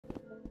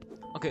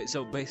Okay,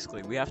 so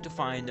basically, we have to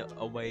find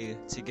a way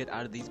to get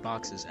out of these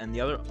boxes, and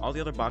all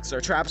the other boxes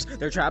are traps.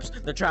 They're traps.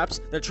 They're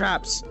traps. They're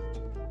traps.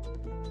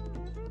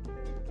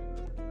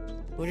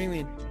 What do you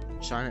mean?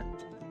 Shine it.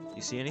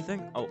 You see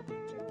anything? Oh.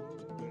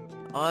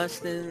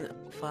 Austin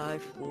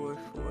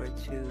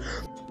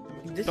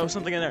 5442. Throw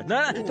something in there.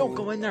 No, don't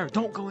go in there.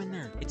 Don't go in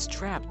there. It's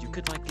trapped. You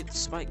could like get the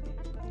spike.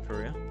 For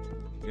real?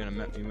 You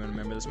gonna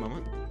remember this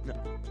moment? No.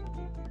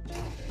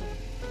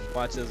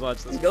 Watch this.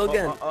 Watch this. Go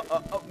again.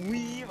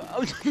 Weave.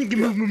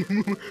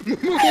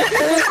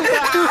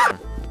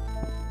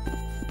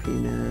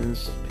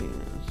 Penis.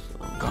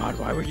 Oh, God,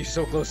 why were you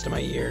so close to my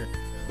ear?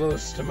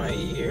 Close to my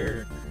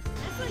ear.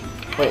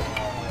 Wait.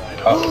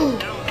 Oh.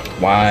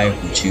 Why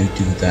would you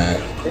do that?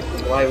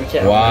 Why we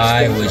can't?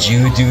 Why would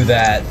you do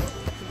that?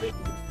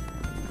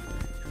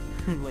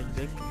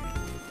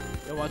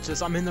 Yo, watch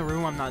this. I'm in the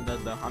room. I'm not dead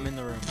though. I'm in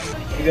the room.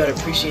 You gotta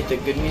appreciate the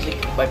good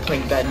music by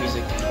playing bad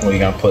music. What, you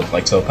gonna put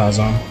like topaz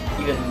on?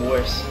 Even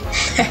worse.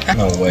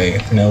 No way.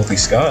 Penelope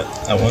Scott?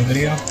 That one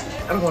video?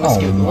 I don't want to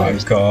skip Oh my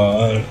worse.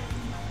 god.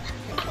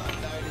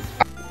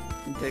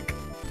 Dick.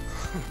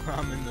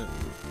 I'm in the.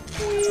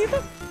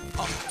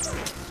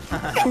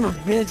 Come on,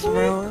 bitch,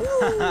 bro.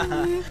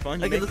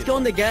 Fun, Okay, let's go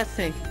in the gas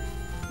tank.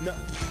 No.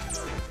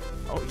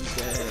 Oh, you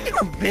dead.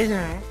 Come on,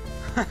 bitch.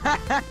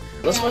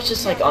 Let's watch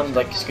this like on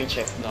like screen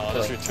share. No, For,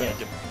 let's like, return.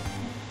 yeah.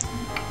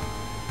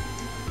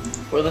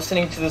 We're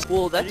listening to this.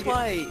 Well, that's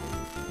why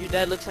your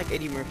dad looks like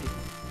Eddie Murphy.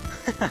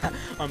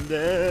 I'm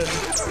dead.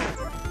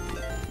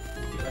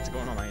 That's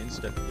going on my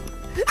Insta.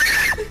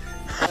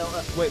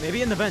 Wait,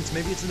 maybe in the vents.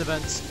 Maybe it's in the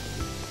vents.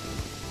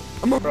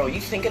 Bro, you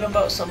thinking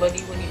about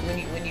somebody when you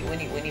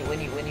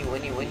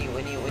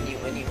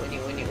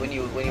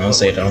I'll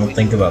say it, I don't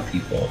think about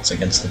people. It's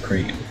against the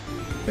creed.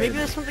 Maybe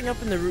there's something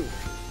up in the roof.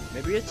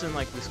 Maybe it's in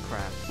like this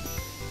crap.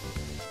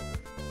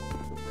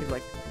 He's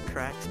like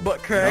cracks,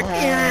 butt crack.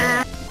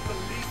 Yeah.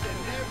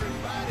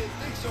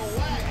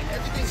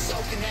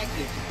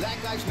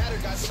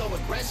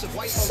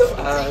 So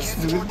ass,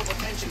 dude.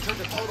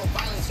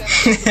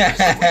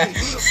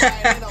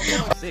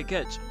 Say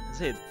catch.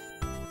 Say.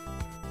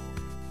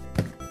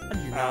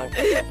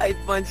 I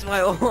punched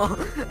my wall.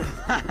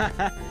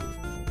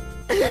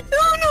 No,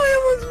 I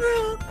almost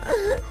fell.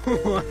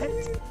 What?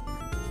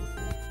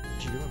 What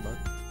you doing, bud?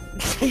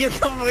 Get the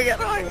fuck out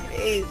of my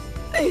face.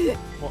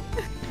 What?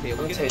 Let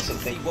me tell you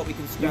something.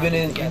 You've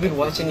been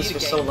watching this for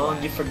so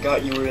long, you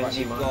forgot you were in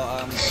Gmon.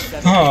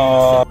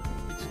 Aww.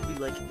 Just be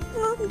like,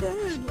 oh, I'm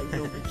dead. Like,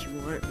 no, but you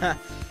weren't. I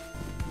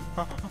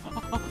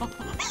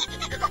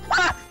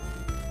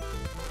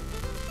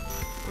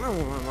don't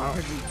want my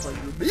heart to be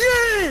plugged in.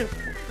 Yeah!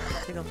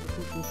 Take off the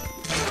poo-poo.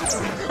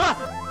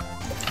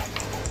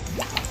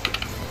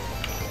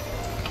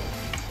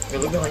 Hey,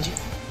 look behind you.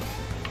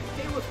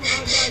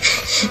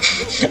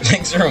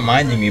 Thanks for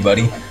reminding me,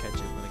 buddy. Catch it.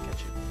 Let me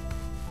catch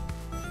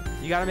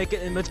it. You gotta make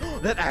it in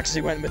between. That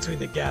actually went in between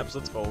the gaps.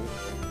 Let's go.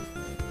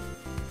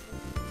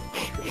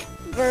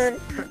 Burn!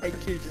 I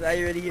kid you, I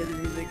already hear the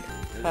music.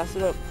 Pass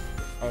it up.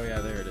 Oh yeah,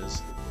 there it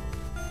is.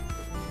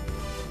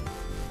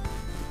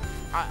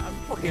 I'm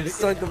Fucking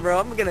suck, bro.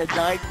 I'm gonna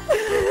die.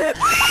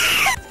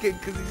 It's good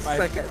because he's my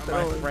stuck at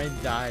throwing.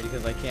 friend died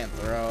because I can't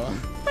throw.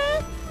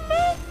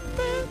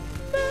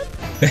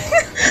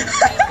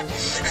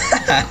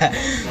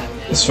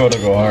 This photo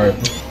go hard.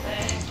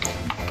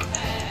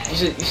 You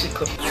should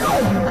clip.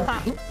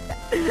 I'm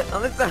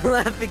gonna start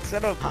laughing.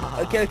 Shut up.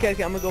 Okay. I'm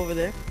gonna go over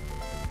there.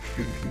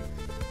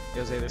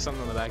 Yo, say there's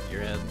something on the back of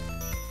your head.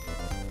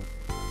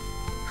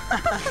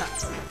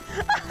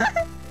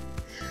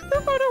 The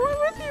photo went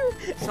with you!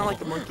 It's not like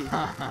the monkey.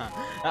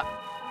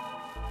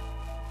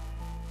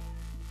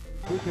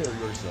 Prepare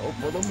yourself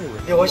for the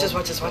miracle. Yo, watch this.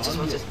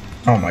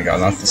 Oh my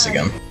god, not this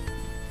again.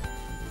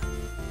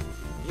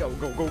 Yo,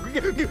 go.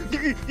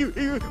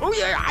 Oh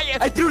yeah!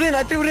 I threw it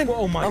in.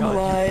 Oh my I'm god,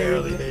 alive. you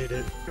barely made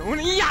it.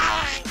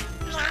 Yeah!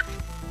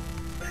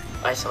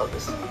 I saw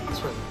this. This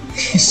one.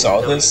 You saw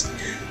this?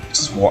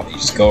 You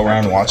just go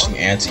around watching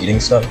ants eating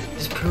stuff?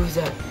 This proves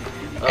that.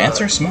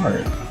 Ants are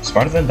smart.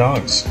 Smarter than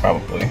dogs,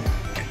 probably.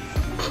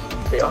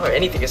 They are.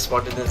 Anything is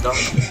smarter than a dog.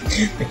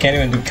 They can't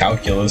even do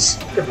calculus.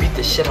 You could beat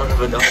the shit out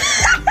of a dog.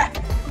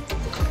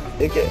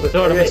 Okay,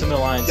 Throw it missing the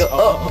lines. Go,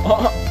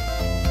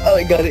 Oh,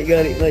 I got it.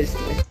 Nice.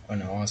 Oh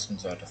no,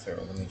 Austin's out to throw.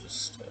 Let me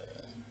just,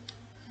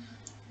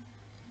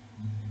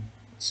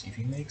 see if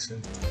he makes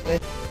it.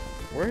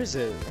 Where is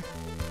it?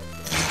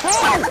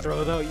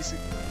 Throw though, you see.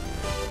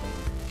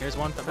 Here's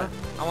one.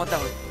 I want that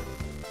one.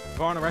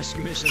 Go on a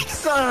rescue mission.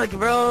 Suck,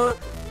 bro.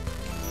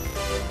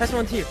 That's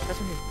one here. Oh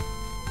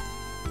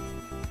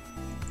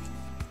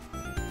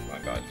my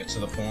god, get to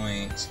the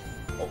point.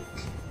 Oh.